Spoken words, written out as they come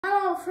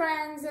Hello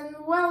friends and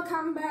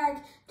welcome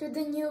back to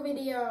the new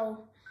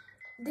video.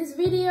 This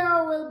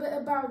video will be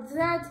about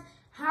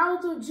how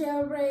to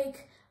jailbreak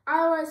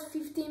iOS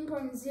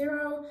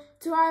 15.0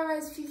 to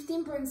iOS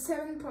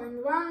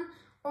 15.7.1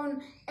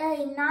 on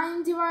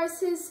A9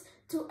 devices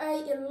to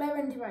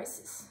A11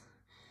 devices,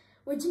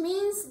 which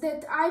means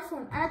that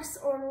iPhone X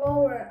or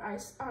lower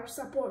are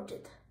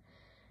supported.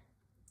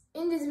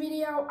 In this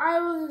video I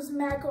will use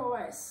Mac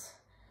OS.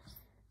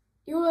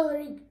 You will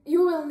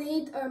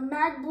need a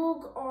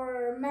MacBook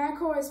or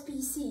Mac OS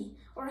PC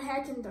or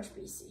Hackintosh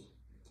PC.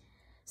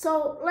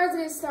 So let's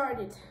get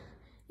started.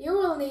 You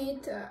will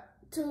need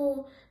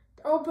to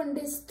open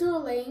these two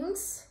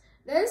links,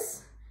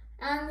 this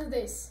and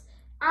this.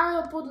 I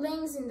will put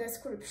links in the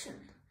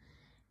description.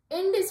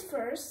 In this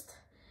first,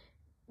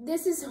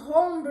 this is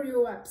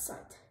Homebrew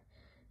website.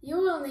 You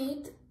will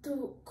need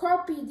to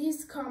copy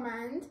this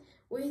command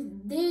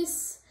with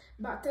this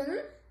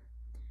button,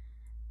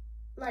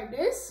 like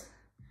this.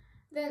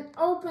 Then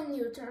open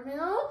new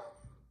terminal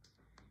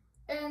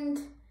and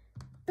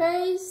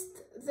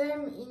paste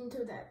them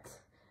into that,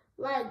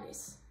 like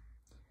this.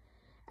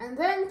 And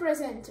then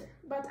press enter.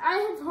 But I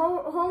have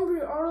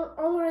Homebrew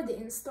already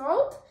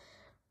installed,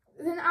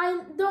 then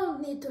I don't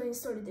need to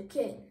install it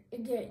again.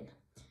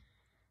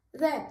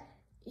 Then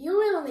you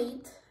will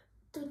need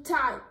to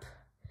type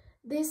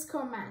this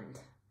command: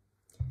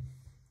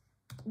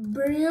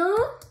 brew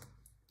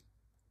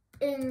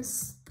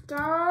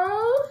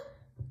install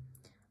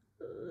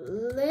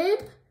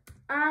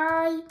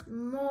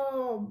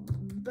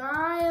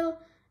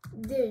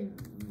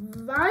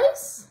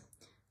libimobiledevice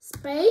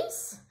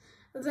space,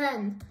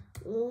 then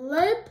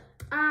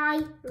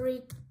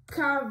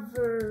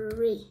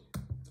libirecovery.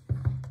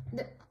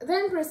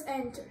 Then press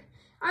enter.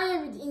 I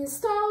have it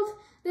installed,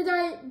 that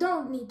I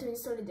don't need to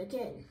install it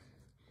again.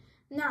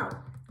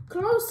 Now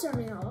close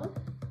terminal,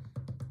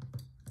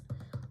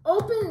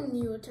 open a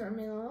new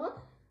terminal,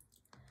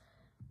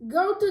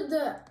 go to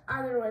the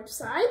other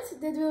website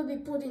that will be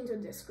put into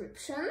the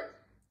description.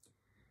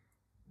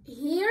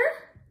 Here,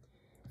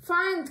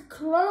 find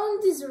clone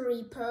this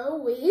repo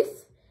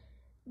with,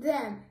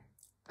 then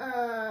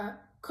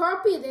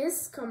copy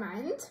this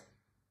command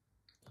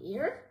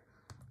here,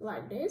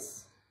 like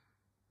this.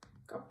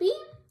 Copy,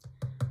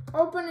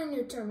 open a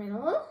new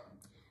terminal,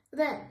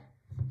 then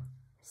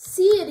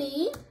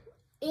cd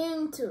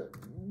into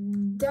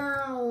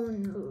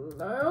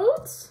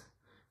downloads,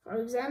 for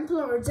example,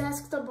 or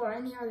desktop or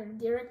any other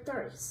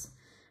directories.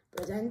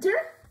 Press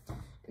enter.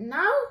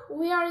 Now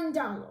we are in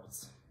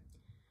downloads.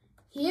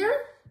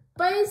 Here,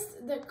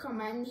 paste the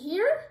command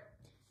here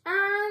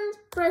and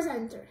press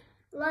enter,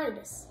 like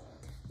this.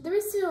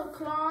 This will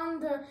clone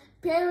the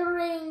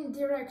palera1n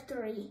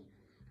directory.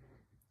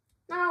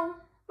 Now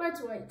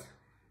let's wait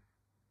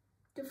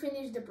to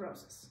finish the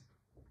process.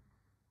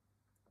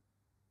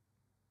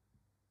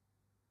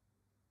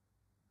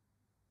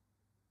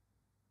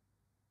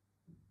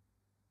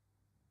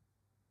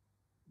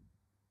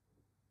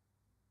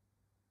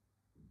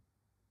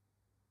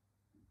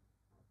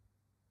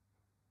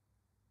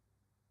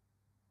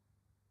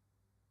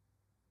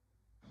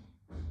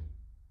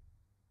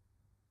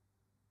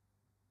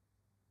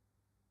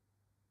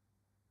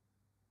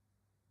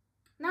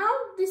 Now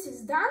this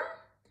is done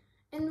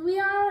and we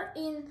are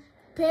in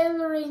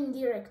palera1n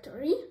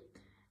directory,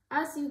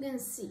 as you can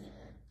see.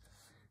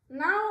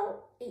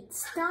 Now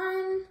it's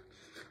time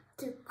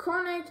to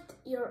connect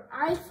your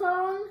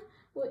iPhone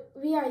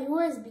via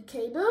USB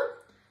cable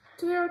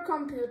to your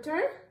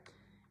computer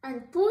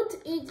and put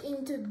it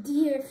into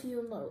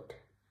DFU mode.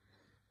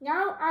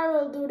 Now I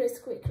will do this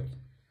quickly.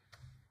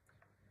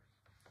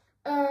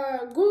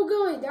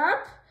 Google it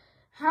up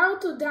how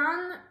to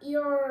done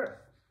your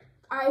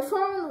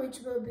iPhone, which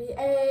will be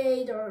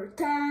 8 or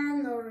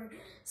 10 or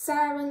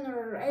 7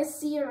 or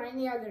SE or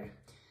any other.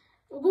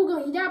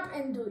 Google it up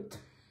and do it.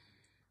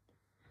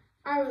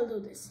 I will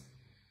do this.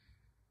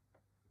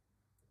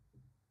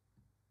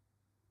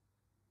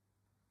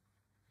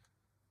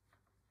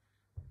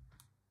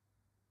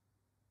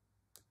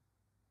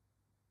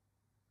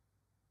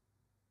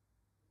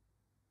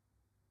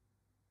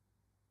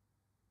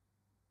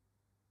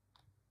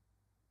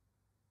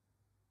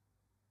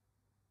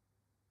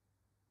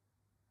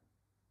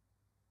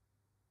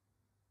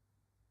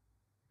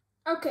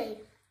 Okay,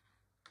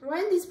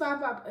 when this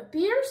pop-up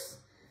appears,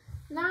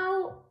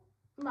 now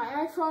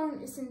my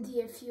iPhone is in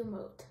DFU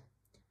mode.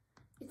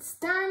 It's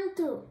time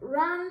to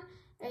run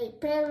a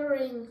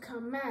palera1n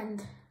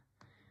command,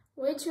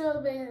 which will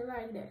be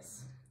like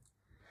this.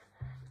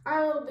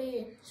 I will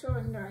be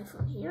showing the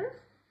iPhone here.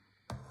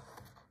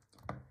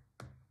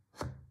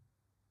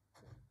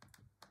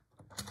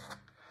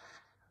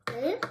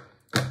 Okay,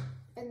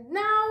 and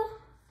now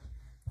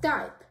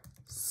type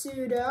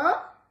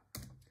sudo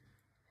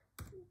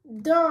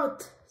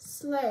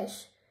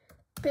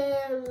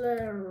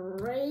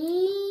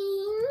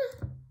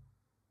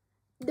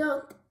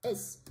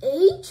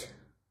 /palera1n.sh,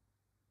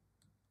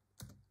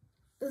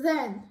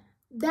 then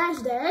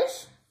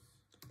 --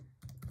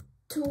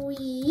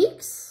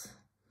 tweaks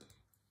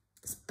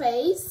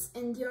space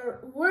and your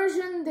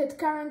version that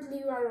currently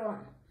you are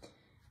on.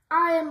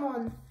 I am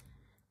on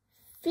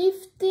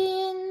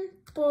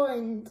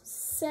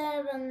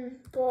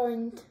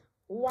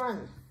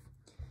 15.7.1.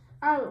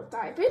 I will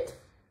type it.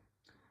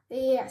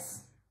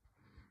 Yes.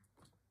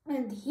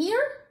 And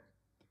here,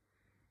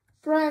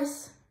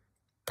 press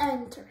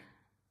enter.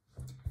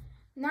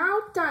 Now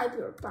type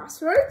your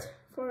password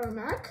for a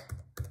Mac.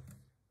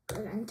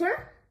 Press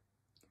enter.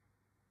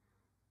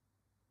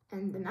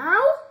 And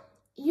now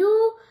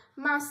you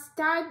must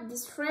type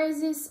these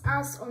phrases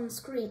as on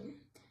screen.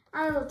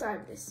 I will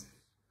type this.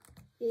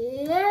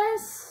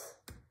 Yes,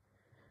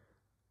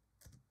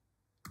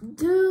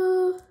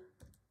 do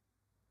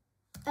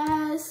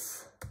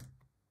as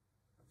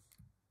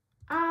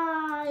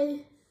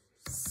I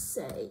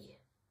say.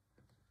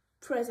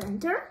 Press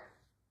enter.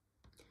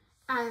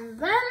 And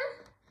then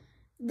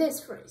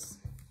this phrase.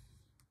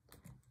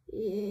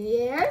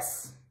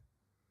 Yes,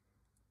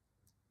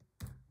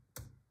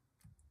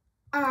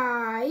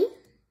 I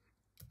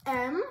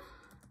am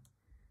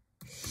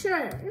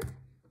sure.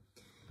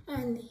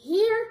 And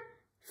here,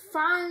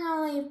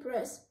 finally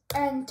press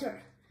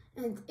enter.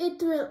 And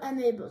it will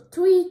enable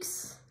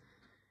tweaks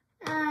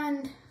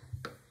and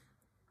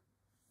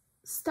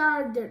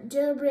start the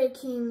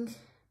jailbreaking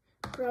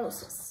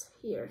process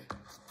here.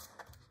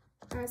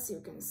 As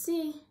you can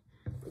see,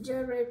 the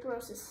jailbreak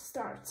process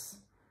starts.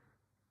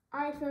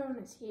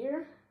 iPhone is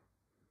here,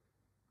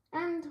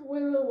 and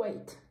we will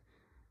wait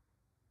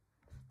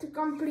to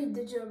complete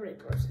the jailbreak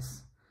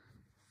process.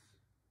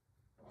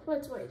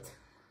 Let's wait.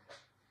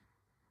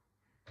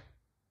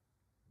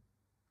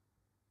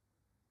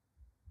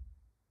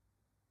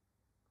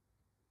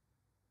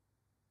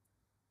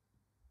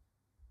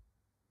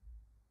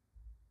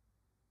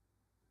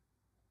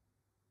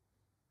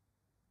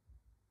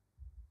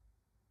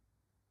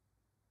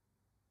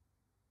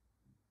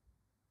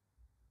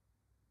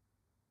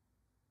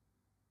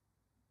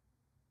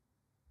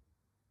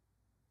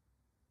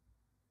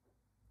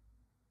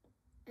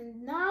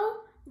 And now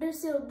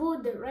this will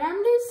boot the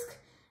RAM disk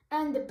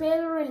and the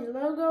palera1n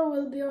logo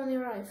will be on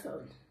your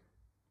iPhone.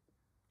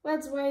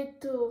 Let's wait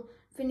to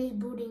finish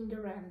booting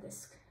the RAM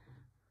disk.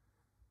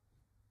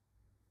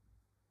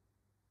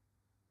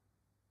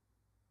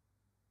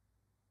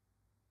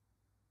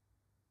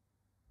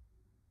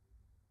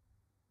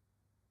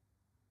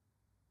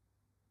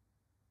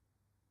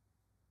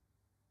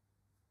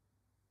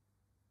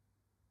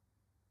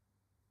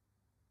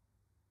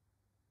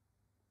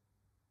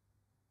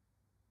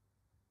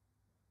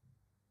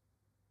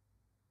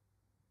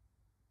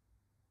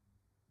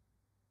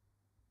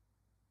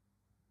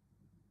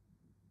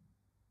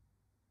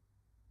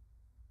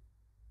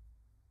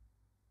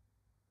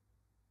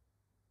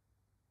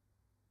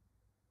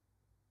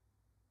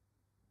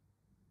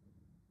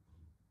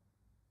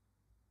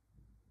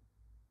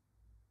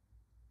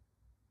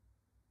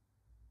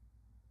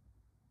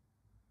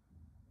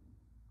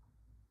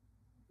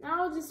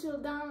 Now this will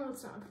download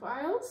some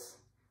files.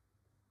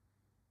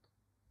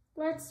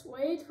 Let's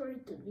wait for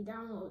it to be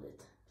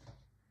downloaded.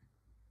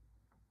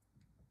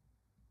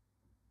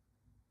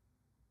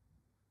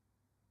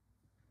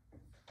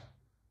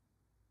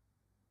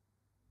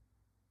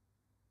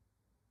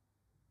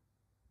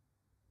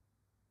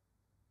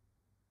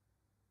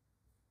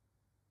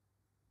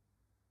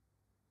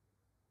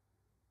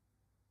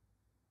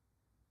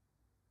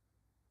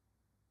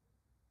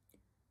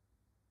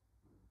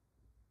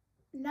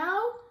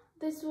 Now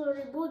this will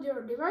reboot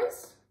your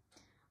device.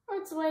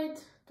 Let's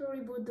wait to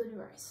reboot the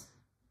device.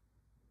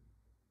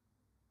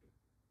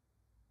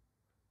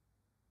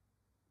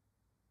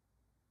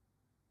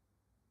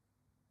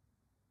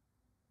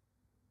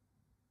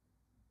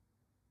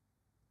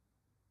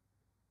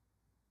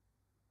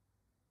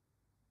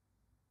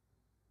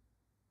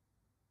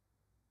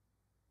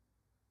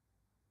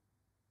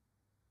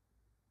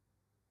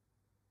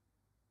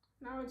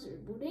 Now it's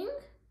rebooting.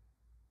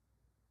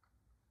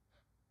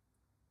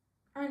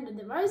 And the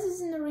device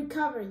is in the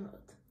recovery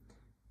mode.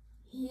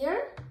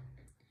 Here,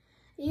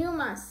 you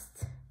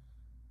must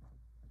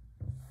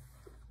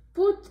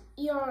put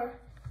your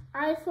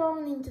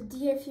iPhone into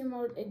DFU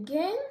mode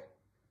again.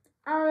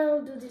 I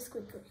will do this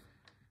quickly.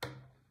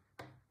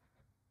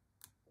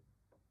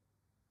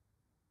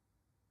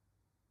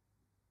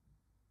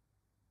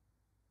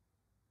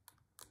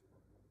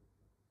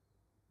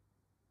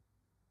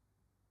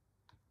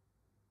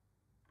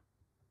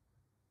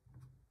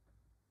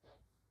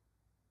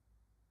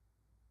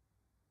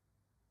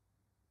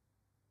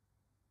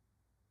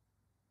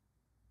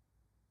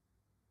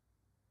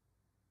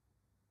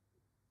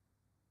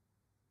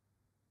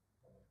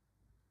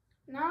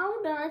 Now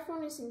the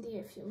iPhone is in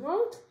DFU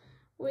mode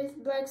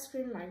with black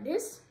screen like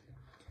this.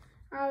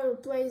 I will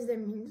place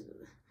them in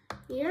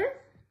here.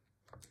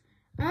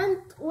 And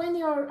when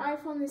your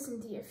iPhone is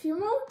in DFU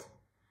mode,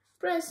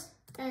 press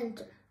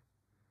enter.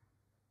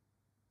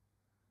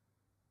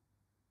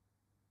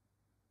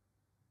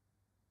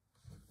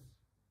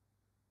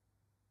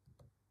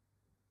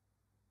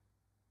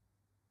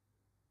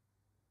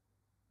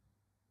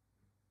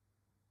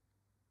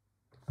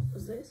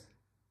 What's this?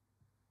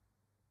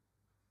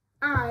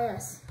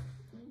 Yes,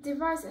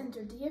 device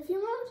entered DFU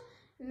mode.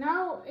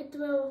 Now it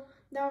will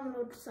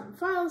download some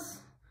files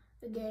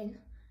again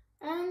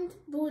and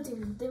booting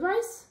the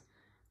device.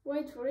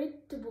 Wait for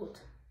it to boot.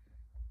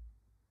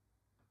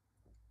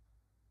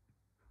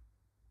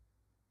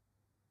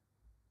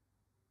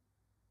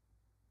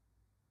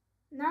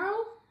 Now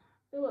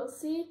you will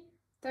see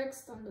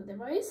text on the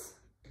device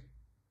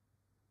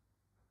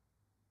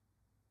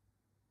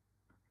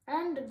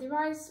and the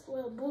device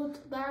will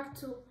boot back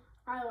to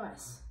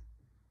iOS.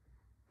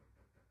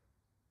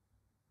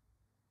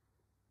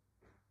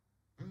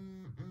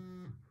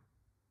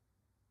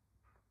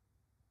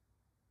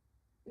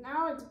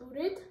 Now it's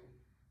booted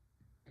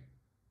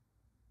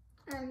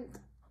and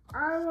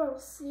I will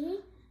see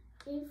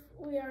if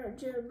we are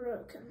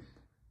jailbroken.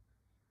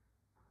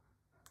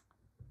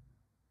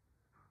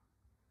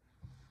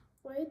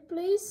 Wait,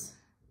 please.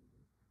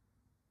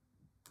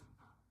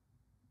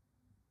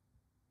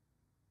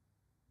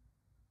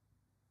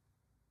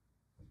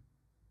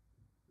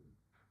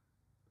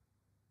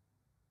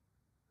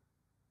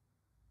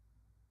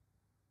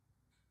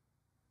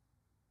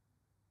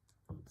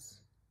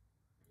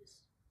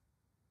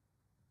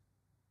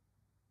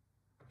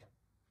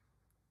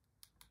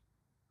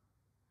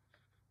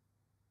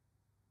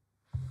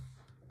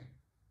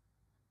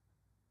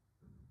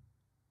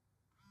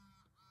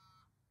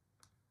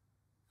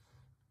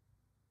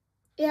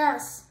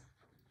 Yes,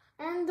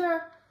 and the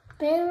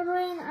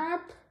palera1n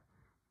app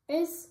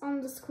is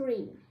on the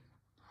screen.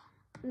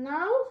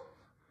 Now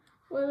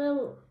we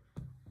will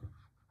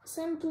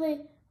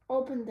simply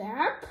open the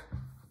app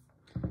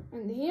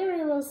and here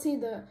you will see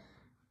the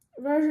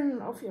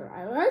version of your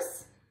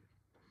iOS,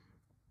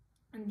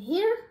 and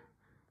here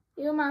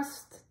you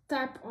must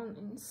tap on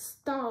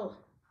install.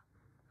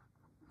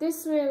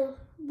 This will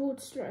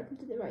bootstrap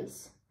the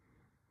device.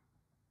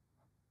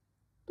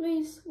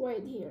 Please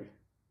wait here.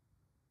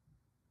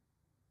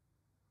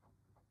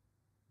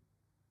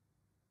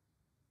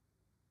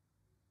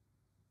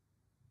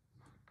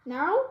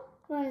 Now,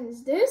 when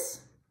it's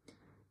this,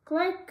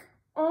 click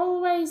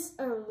always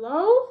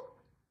allow.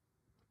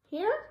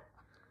 Here,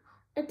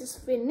 it is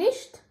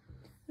finished.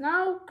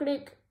 Now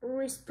click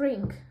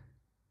respring.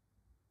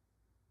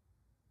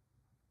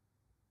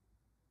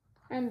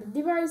 And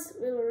the device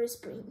will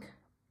respring.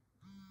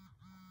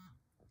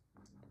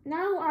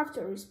 Now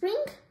after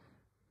respring,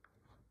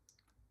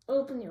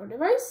 open your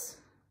device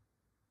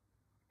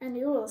and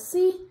you will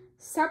see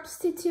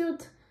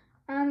substitute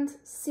and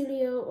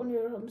Cilio on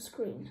your home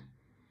screen.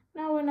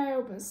 Now when I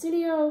open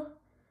Cilio,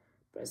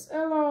 press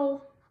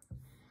allow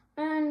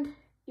and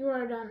you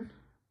are done.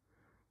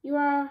 You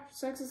are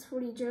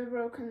successfully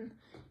jailbroken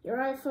your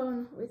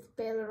iPhone with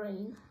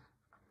palera1n.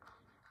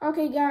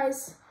 Okay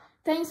guys,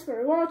 thanks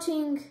for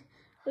watching.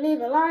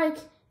 Leave a like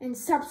and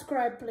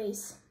subscribe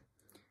please.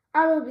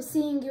 I will be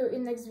seeing you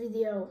in next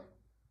video.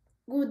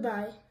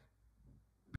 Goodbye.